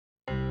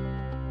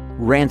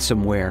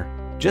Ransomware.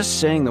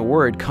 Just saying the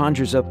word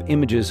conjures up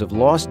images of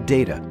lost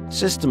data,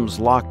 systems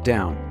locked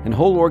down, and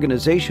whole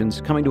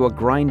organizations coming to a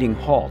grinding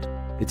halt.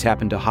 It's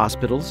happened to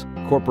hospitals,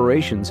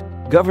 corporations,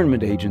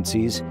 government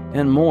agencies,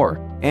 and more,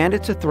 and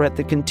it's a threat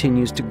that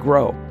continues to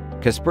grow.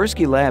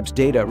 Kaspersky Labs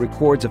data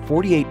records a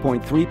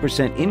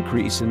 48.3%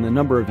 increase in the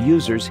number of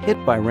users hit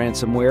by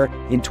ransomware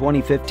in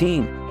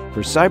 2015.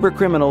 For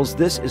cybercriminals,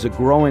 this is a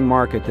growing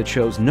market that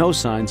shows no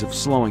signs of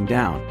slowing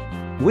down.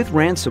 With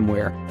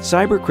ransomware,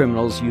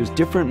 cybercriminals use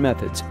different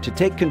methods to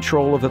take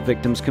control of a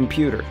victim's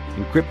computer,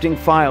 encrypting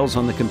files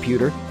on the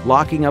computer,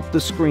 locking up the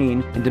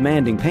screen and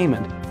demanding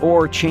payment,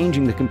 or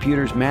changing the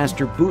computer's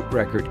master boot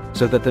record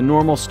so that the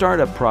normal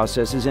startup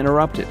process is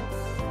interrupted.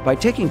 By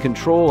taking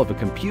control of a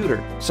computer,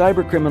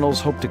 cybercriminals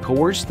hope to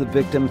coerce the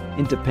victim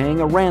into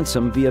paying a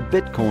ransom via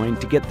Bitcoin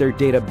to get their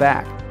data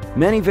back.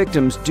 Many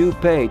victims do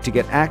pay to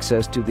get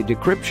access to the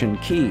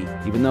decryption key,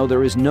 even though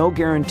there is no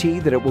guarantee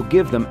that it will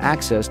give them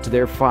access to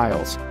their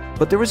files.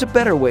 But there is a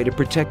better way to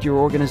protect your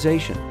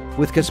organization.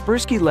 With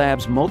Kaspersky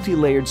Labs'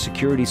 multi-layered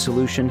security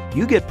solution,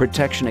 you get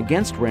protection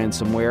against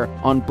ransomware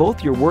on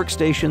both your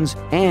workstations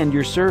and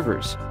your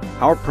servers.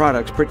 Our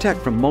products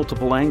protect from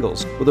multiple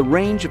angles with a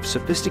range of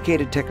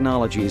sophisticated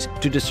technologies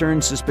to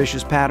discern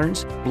suspicious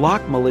patterns,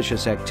 block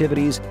malicious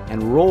activities,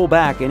 and roll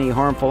back any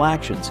harmful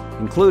actions,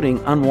 including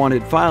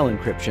unwanted file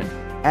encryption.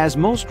 As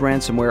most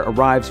ransomware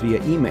arrives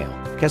via email,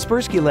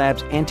 Kaspersky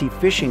Labs'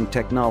 anti-phishing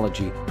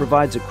technology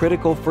provides a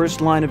critical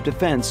first line of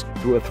defense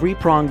through a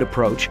three-pronged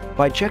approach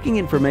by checking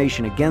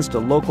information against a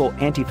local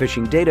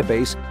anti-phishing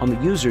database on the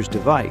user's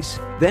device,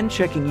 then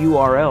checking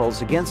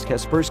URLs against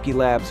Kaspersky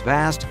Labs'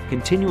 vast,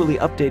 continually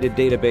updated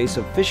database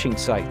of phishing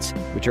sites,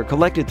 which are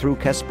collected through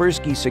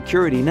Kaspersky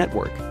Security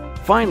Network.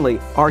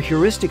 Finally, our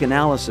heuristic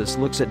analysis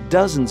looks at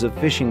dozens of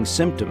phishing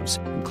symptoms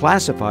and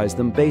classifies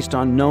them based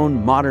on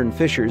known modern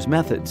phishers'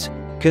 methods.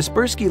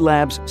 Kaspersky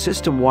Labs'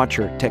 System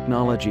Watcher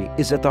technology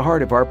is at the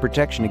heart of our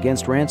protection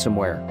against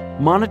ransomware,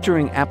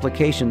 monitoring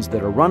applications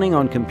that are running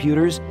on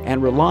computers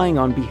and relying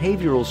on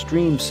behavioral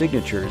stream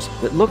signatures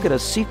that look at a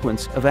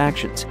sequence of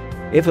actions.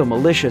 If a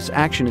malicious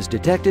action is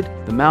detected,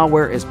 the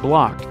malware is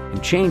blocked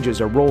and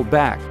changes are rolled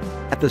back.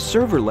 At the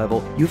server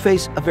level, you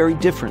face a very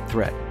different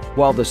threat.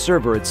 While the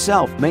server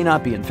itself may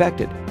not be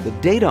infected, the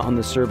data on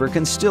the server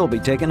can still be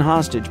taken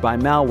hostage by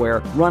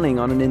malware running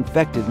on an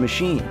infected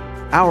machine.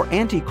 Our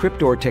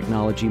anti-cryptor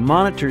technology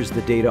monitors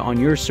the data on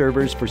your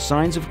servers for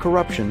signs of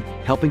corruption,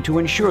 helping to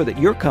ensure that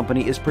your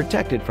company is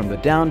protected from the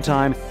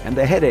downtime and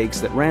the headaches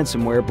that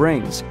ransomware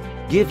brings.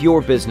 Give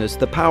your business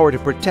the power to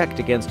protect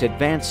against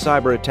advanced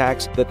cyber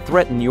attacks that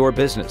threaten your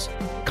business.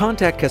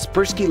 Contact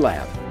Kaspersky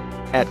Lab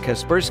at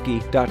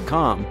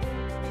kaspersky.com